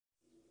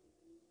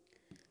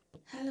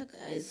Hello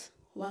guys,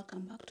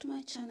 welcome back to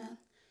my channel.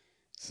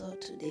 So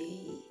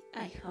today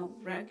I have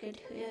Ragged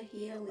hair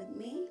here with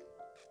me,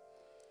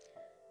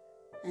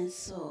 and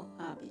so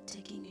I'll be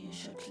taking you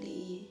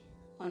shortly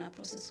on a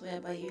process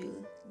whereby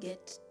you'll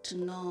get to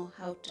know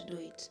how to do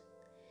it.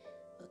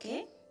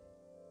 Okay,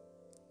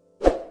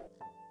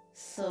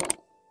 so make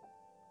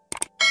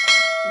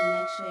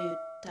sure you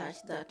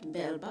touch that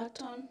bell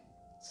button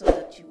so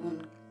that you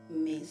won't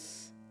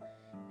miss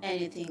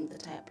anything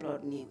that I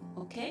upload new.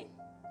 Okay,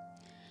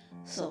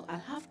 so I'll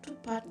have to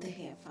part the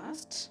hair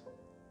first.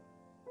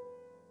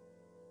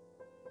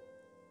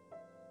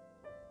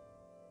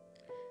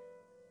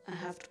 I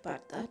have to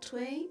part that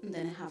way, and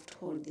then I have to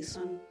hold this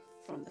one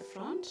from the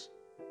front,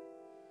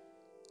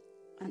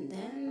 and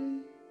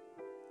then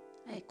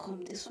I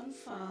comb this one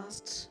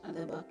first at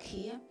the back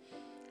here,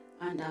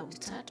 and I will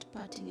start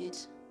parting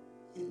it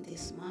in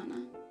this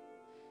manner.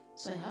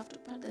 So I have to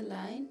part the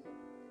line,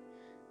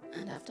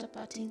 and after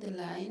parting the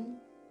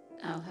line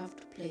I'll have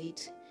to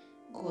plait it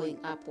going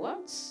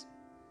upwards.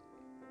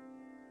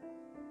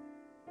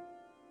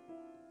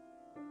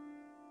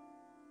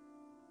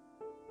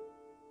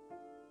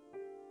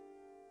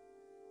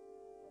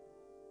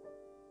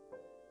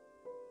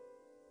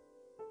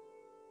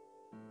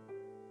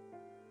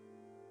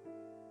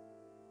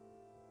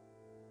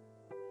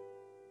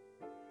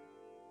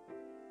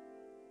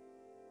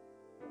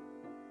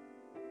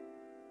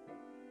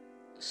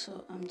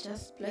 So I'm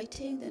just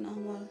plaiting the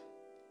normal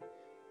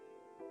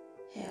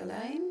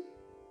hairline,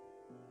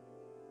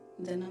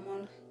 the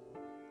normal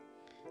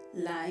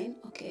line.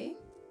 Okay,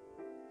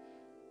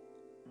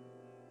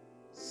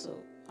 so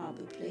I'll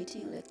be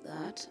plaiting like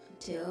that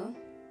until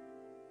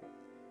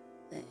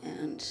the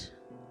end.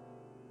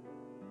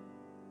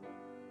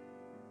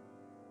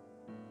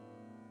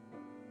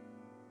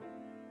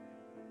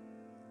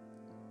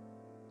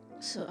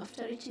 So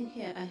after reaching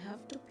here, I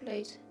have to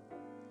plait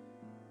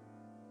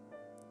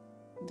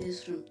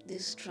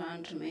this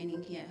strand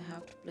remaining here. I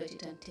have to plait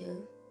it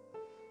until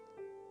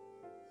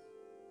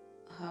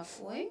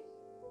halfway.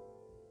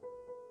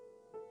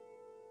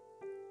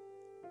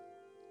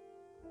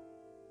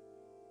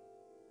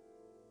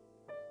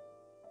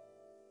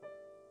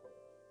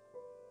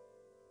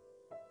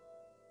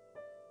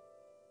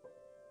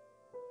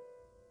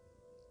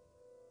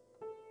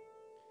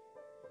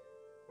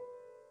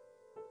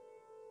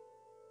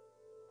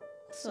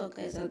 So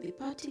guys, I'll be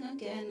parting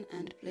again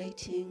and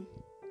plaiting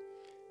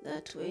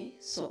that way.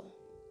 So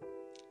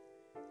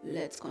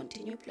let's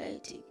continue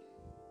plaiting.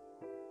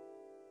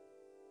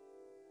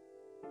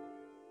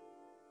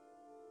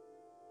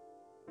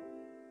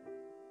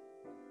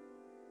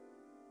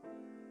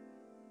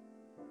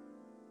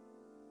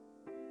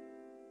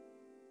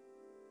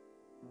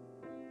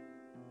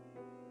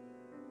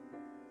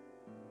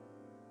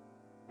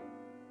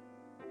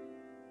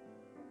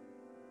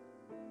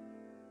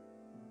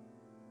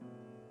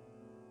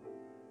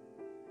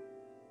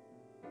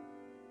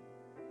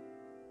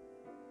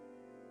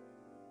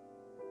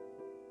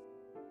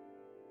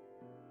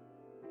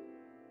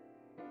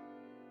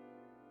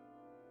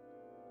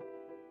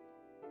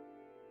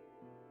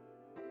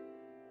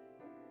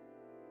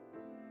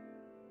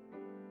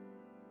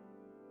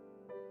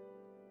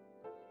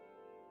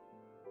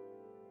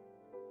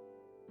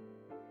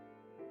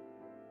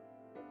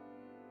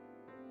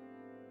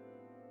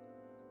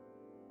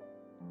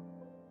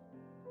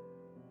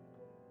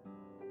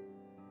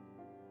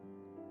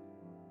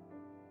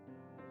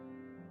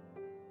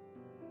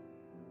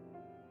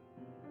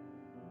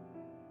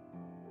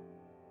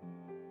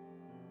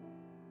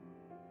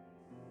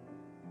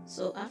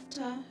 So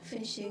after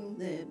finishing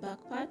the back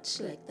part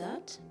like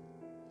that,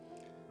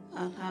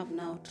 I'll have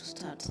now to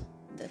start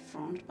the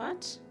front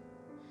part,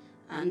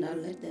 and I'll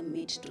let them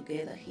meet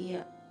together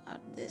here at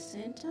the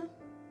center.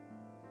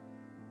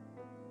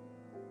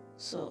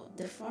 So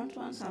the front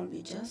ones, I'll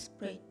be just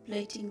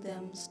plaiting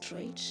them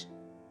straight.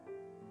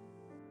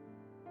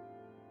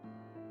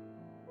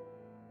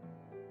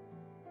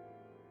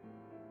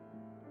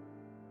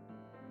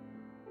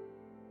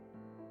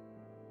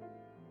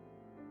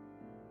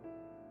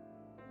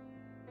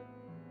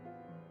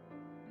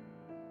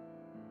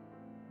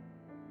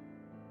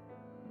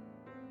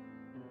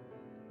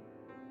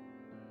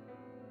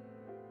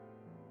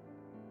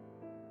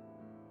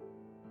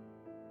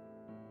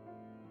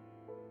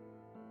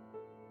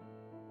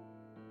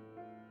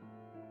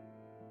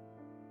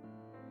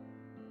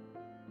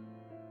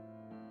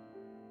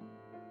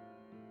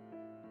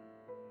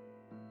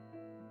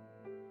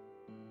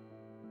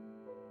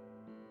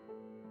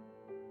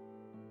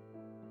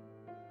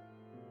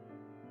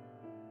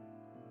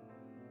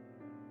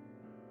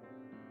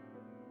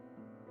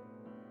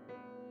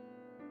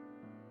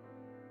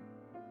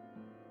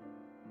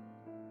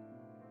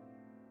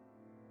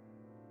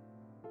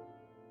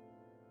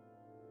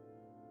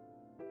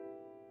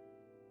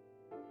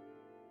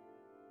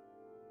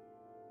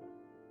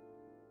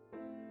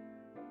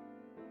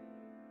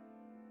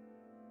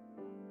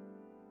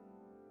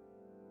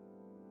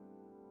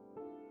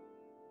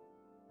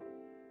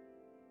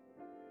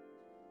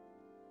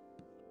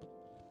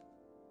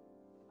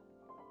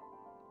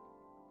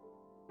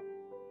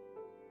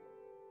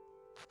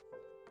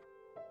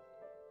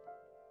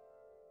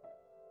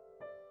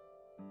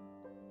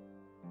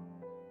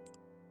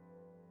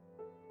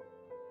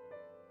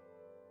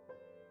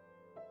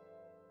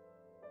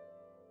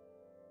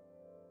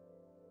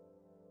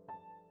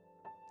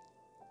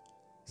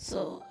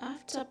 So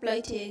after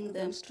plaiting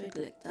them straight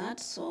like that,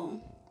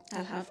 so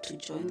I'll have to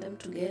join them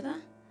together,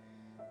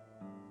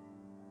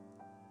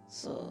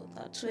 so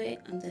that way,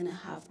 and then I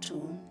have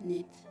to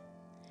knit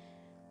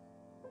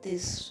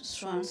these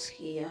strands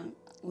here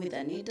with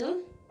a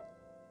needle,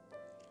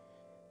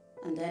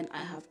 and then I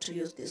have to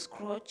use this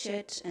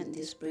crochet and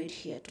this braid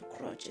here to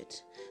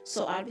crochet.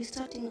 So I'll be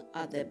starting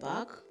at the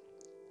back,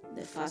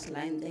 the first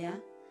line there.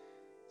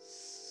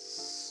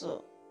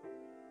 So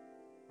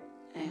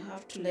I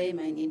have to lay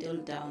my needle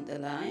down the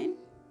line,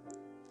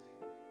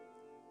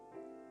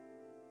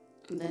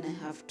 and then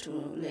I have to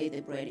lay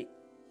the braid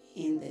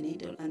in the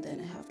needle, and then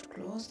I have to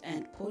close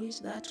and pull it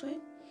that way,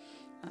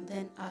 and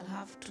then I'll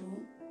have to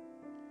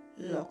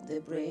lock the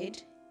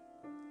braid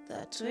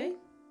that way.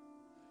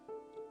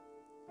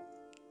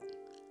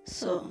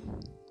 So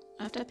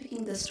after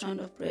picking the strand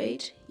of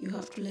braid, you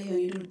have to lay your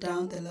needle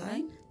down the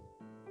line,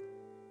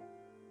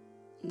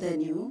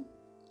 then you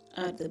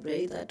add the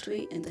braid that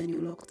way, and then you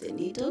lock the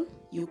needle,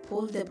 you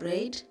pull the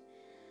braid,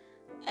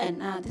 and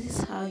now this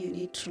is how you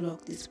need to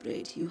lock this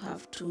braid. You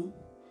have to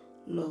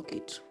lock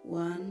it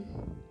 1,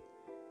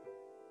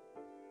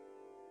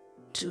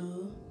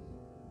 2,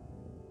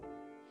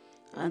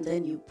 and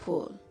then you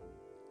pull.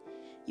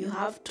 You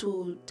have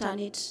to turn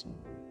it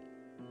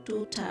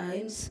 2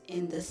 times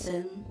in the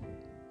same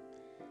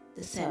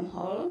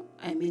hole,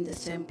 the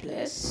same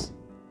place.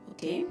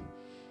 Okay,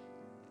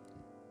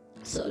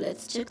 so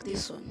let's check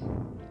this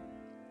one.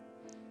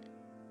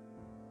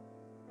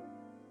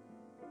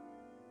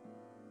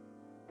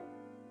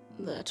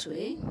 That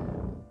way.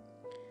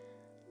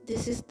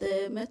 This is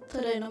the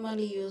method I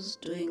normally use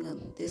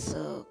doing this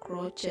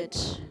crochet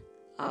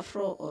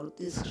afro or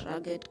this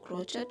ragged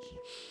crochet,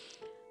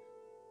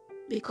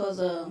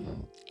 because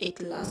it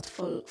lasts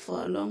for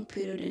a long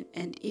period,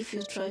 and if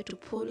you try to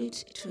pull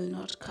it, it will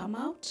not come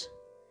out.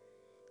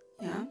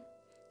 Yeah,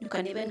 you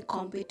can even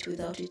comb it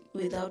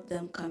without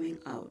them coming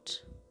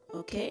out.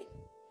 Okay.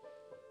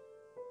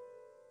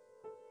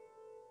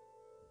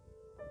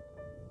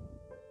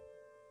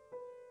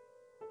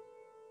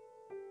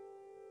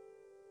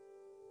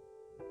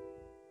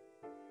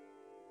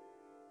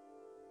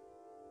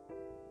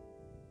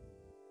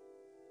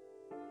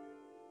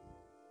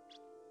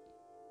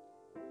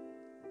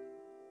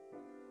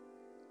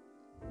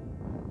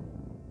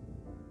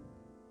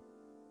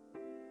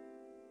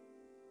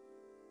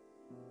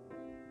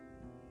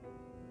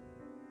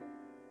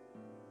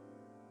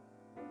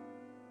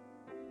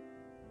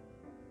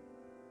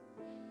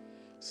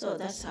 So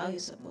that's how you're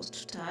supposed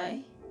to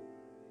tie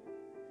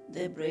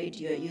the braid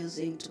you're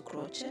using to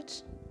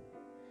crochet,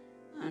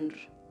 and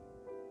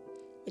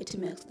it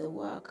makes the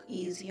work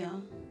easier,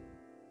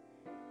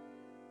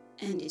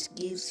 and it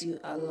gives you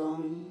a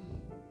long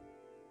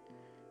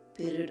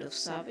period of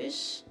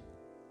service.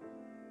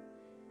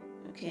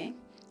 Okay,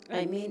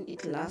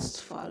 it lasts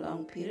for a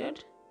long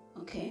period.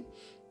 Okay,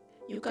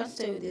 you can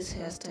stay with this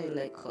hairstyle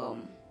like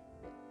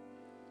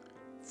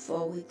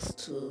 4 weeks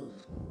to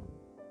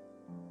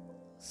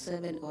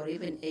 7 or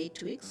even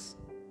 8 weeks.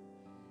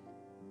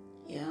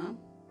 Yeah,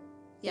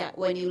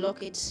 when you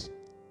lock it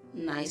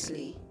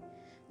nicely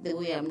the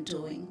way I'm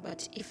doing.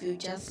 But if you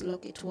just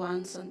lock it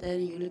once and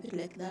then you leave it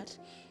like that,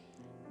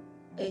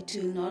 it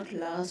will not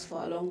last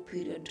for a long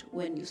period.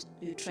 When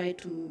you try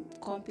to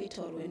comb it,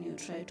 or when you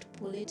try to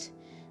pull it,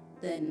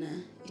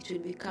 then it will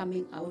be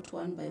coming out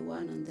one by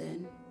one, and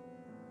then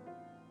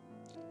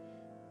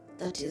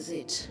that is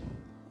it.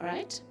 All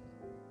right.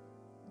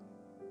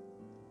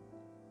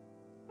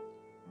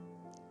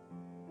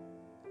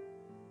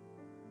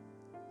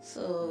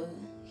 So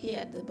here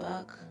at the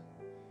back,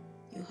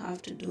 you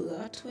have to do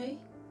that way,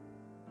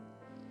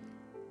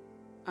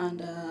 and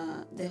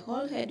the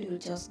whole head will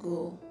just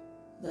go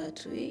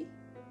that way.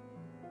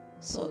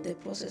 So the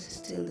process is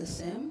still the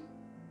same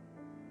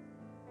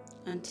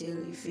until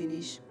you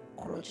finish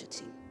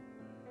crocheting.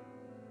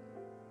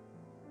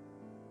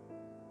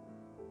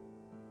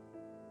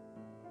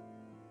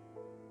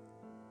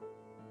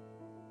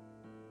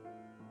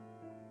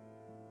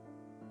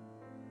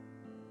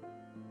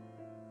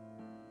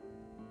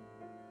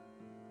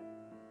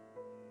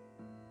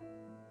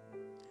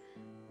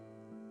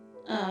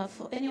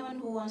 For anyone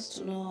who wants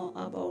to know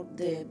about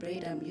the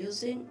braid I'm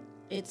using,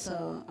 it's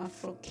a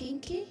Afro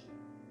Kinky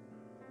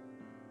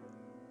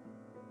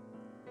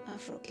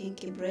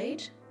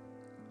braid.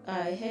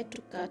 I had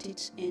to cut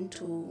it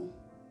into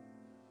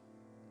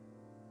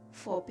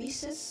 4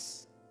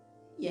 pieces.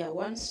 Yeah,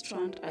 one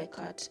strand I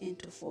cut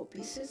into 4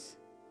 pieces.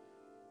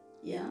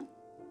 Yeah,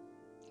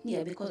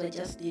 because I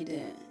just need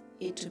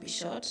it to be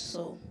short,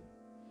 so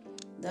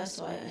that's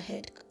why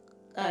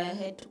I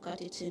had to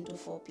cut it into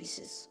 4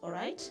 pieces. All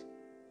right.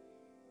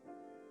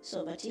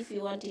 So, but if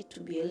you want it to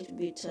be a little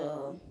bit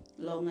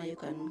longer, you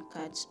can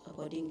cut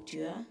according to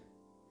your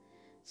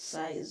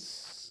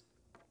size.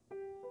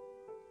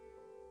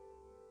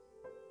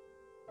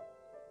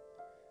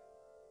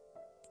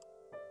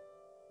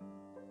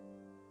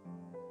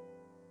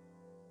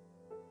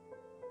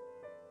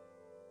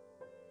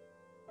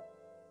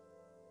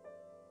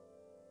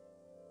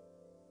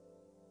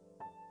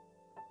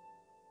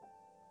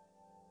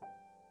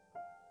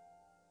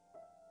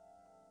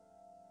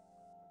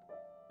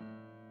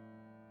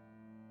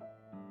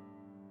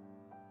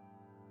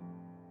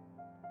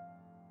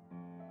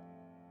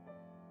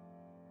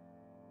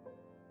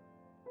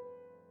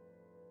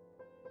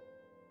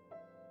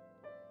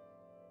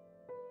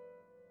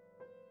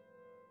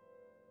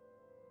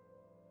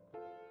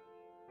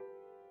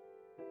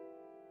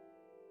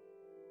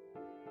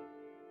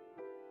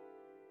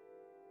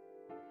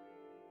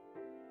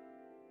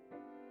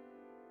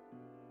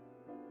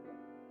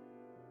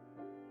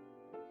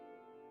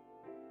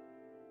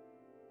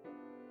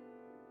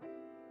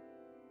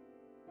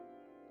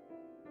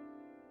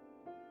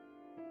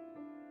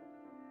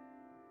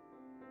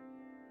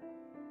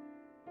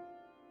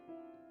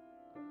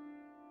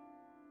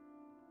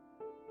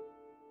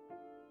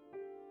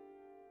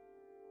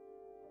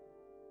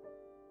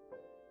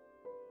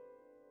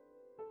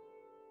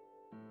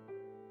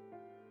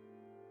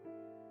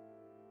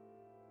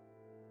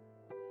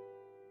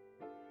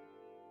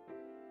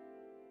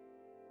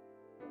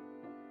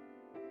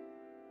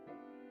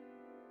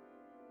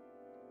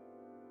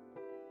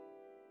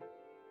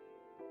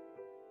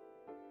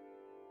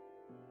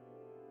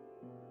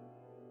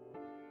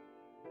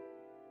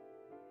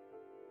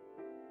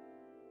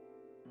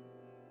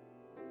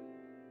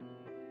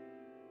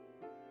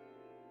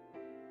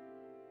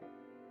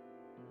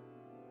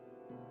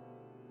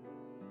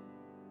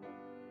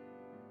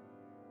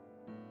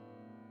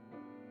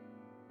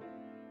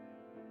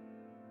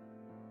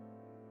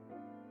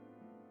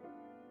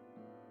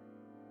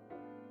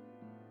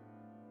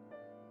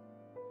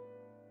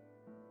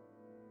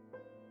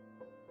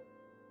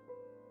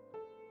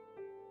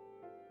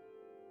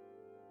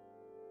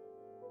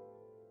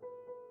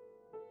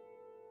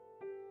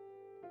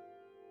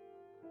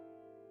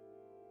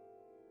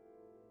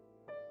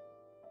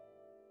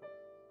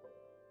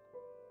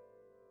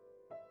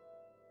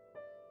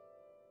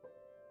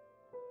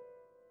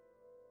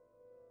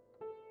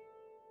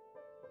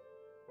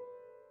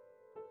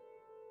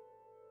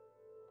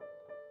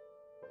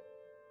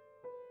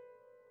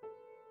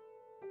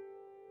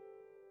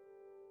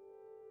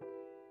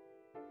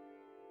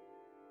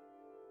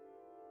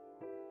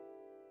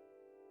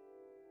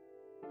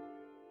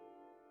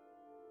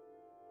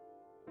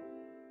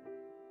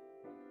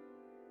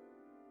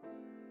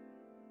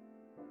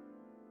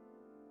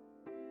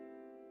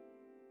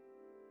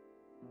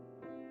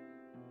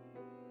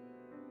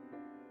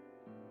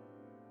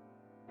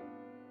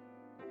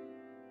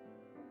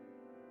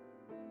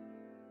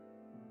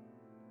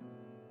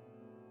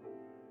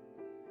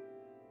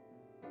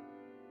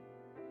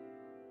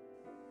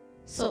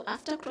 So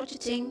after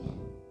crocheting,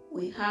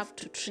 we have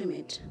to trim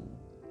it,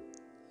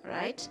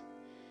 right?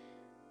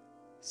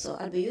 So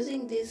I'll be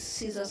using these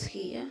scissors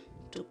here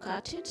to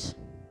cut it.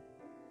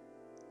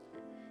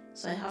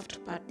 So I have to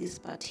part this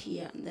part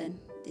here and then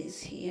this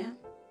here,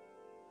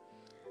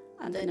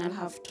 and then I'll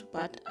have to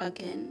part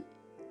again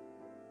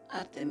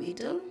at the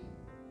middle,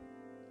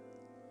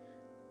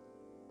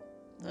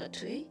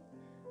 that way.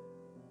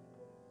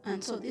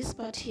 And so this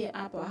part here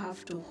up, I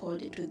have to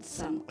hold it with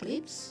some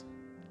clips.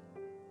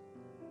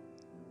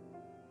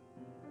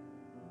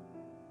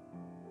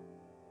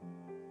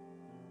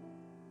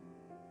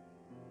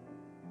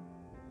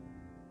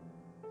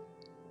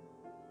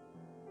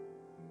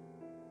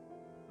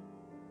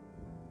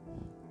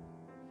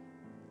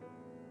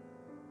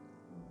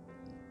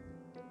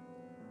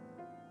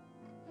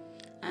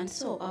 And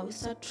so I will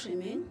start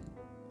trimming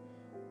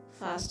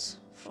first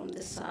from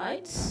the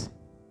sides.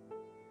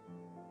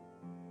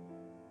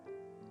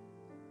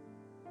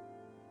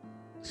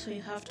 So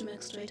you have to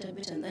make straight a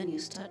bit and then you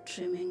start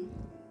trimming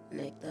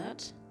like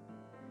that.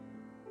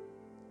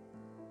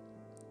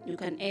 You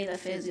can either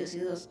face your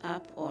scissors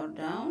up or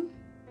down.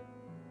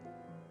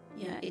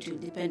 Yeah, it will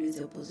depend with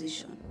your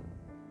position.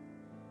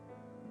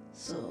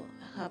 So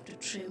I have to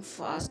trim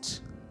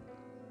first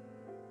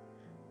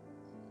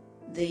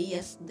the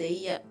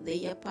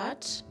ear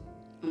part,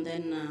 and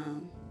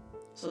then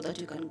so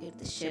that you can get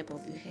the shape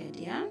of your head.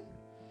 Yeah.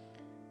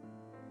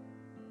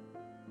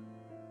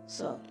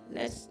 So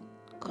let's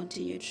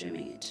continue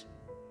trimming it.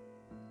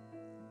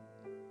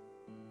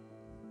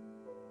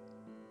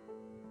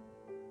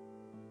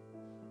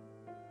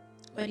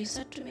 When you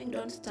start trimming,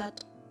 don't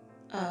start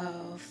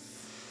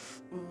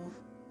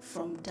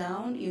from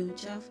down. You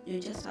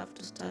just have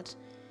to start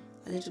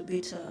a little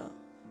bit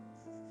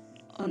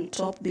on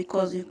top,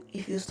 because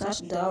if you start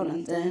down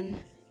and then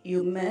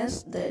you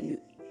mess, then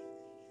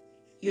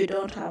you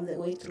don't have the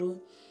way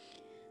through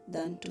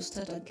than to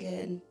start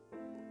again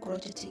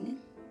crocheting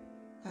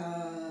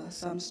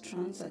some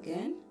strands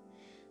again.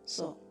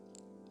 So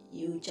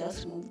you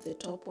just remove the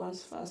top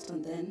ones first,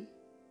 and then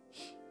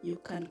you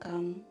can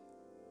come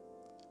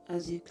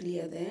as you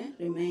clear the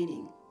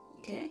remaining.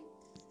 Okay.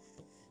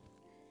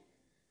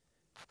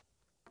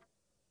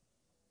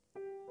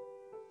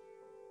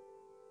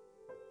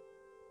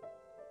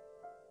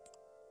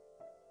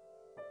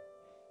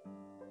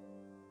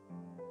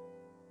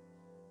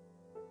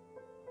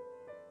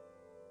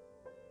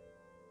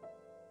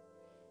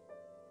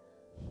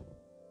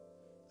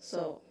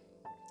 So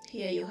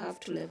here you have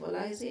to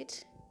levelize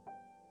it.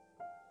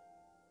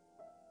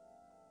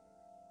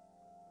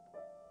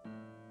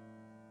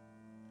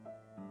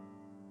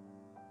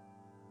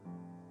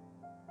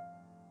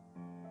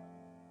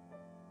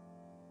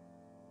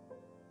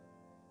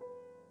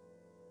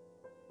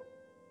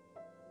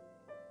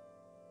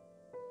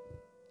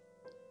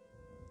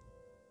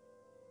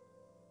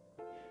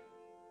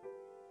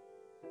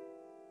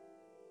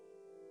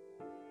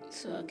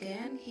 So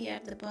again, here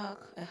at the back,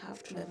 I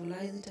have to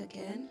levelize it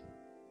again.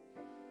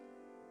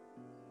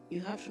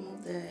 You have to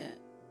remove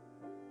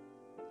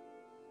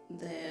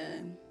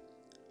the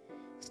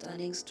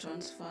standing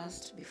strands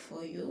first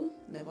before you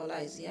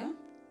levelize. Yeah.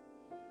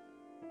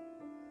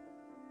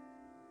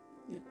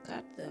 You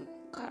cut them,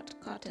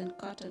 cut and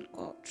cut.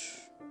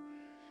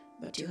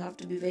 But you have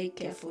to be very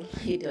careful.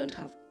 You don't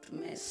have to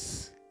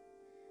mess.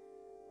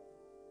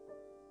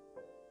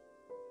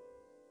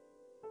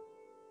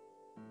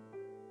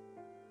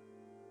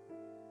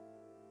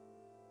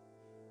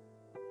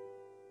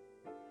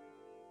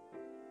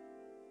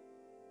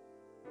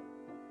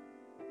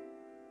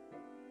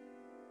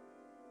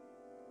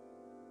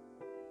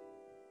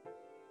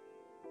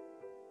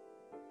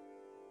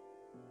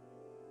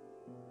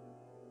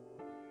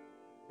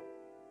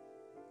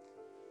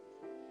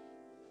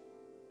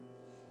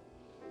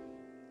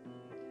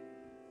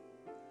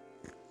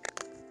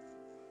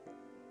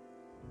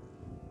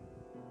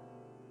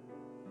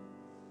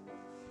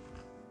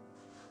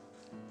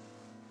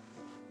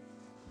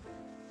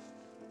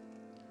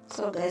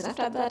 So guys,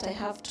 after that I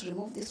have to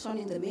remove this one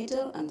in the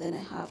middle, and then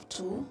I have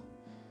to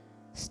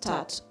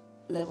start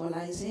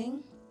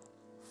levelizing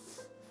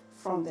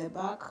from the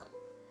back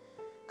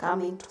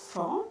coming to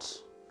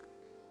front.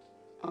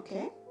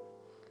 Okay.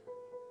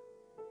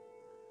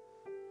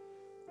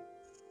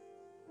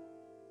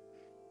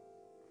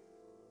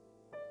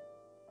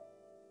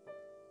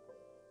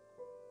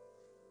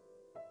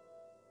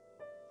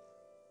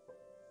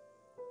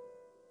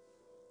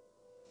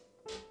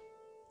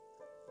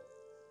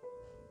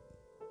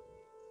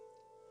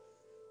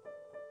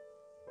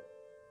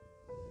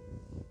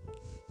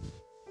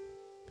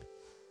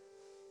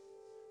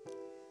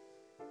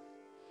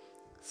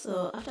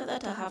 So after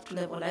that I have to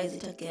levelize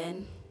it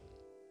again,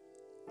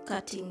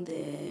 cutting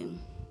the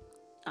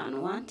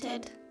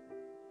unwanted,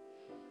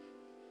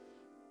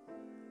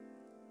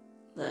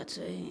 that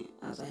way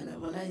as I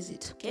levelize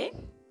it. Okay.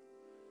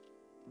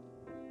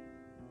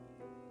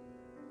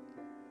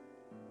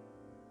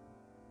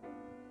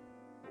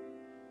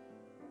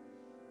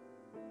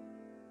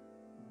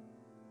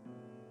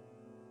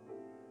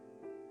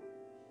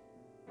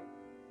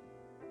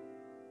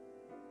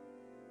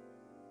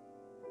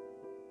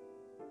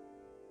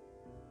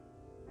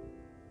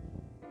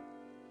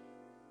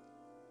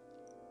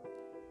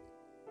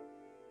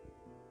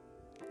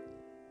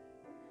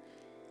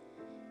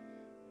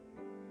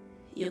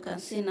 you can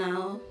see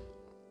now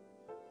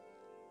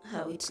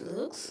how it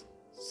looks.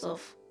 So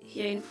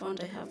here in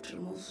front I have to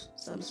remove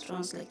some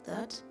strands like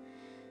that,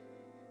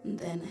 and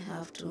then I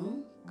have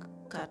to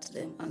cut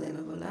them and then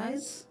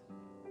levelize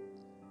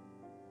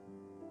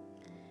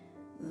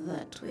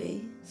that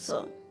way.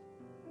 So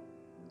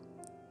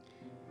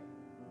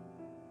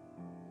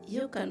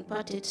you can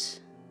part it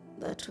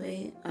that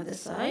way at the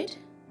side,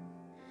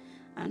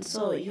 and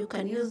so you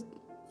can use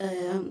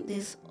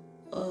this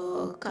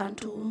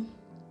Cantu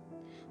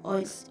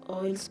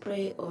oil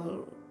spray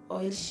or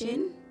oil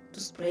sheen to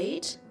spray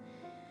it.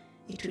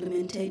 It will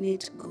maintain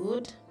it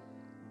good.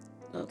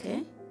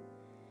 Okay,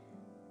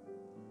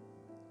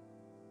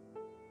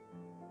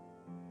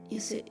 you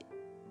see,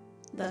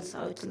 that's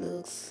how it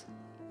looks.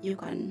 You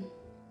can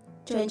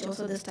change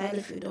also the style.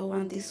 If you don't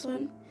want this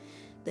one,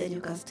 then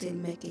you can still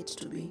make it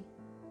to be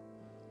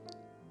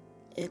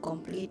a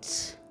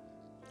complete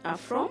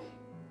afro.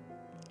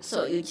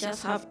 So you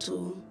just have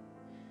to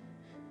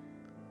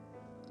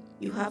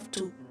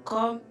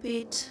comb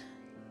it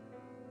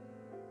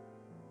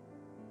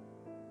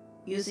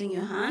using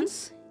your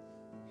hands.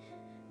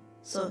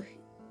 So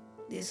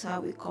this is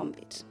how we comb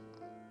it.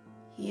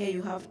 Here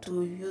you have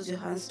to use your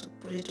hands to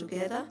put it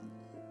together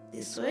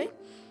this way,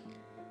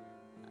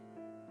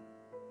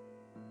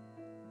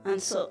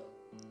 and so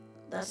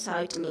that's how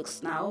it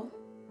looks now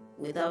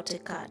without a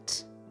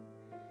cut.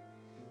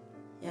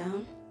 Yeah,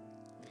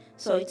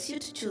 so it's you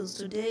to choose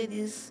today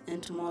this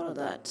and tomorrow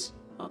that.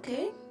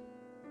 Okay,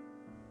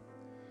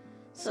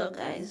 so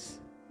guys,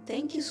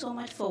 thank you so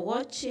much for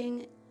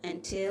watching.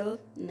 Until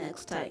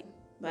next time,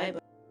 bye bye.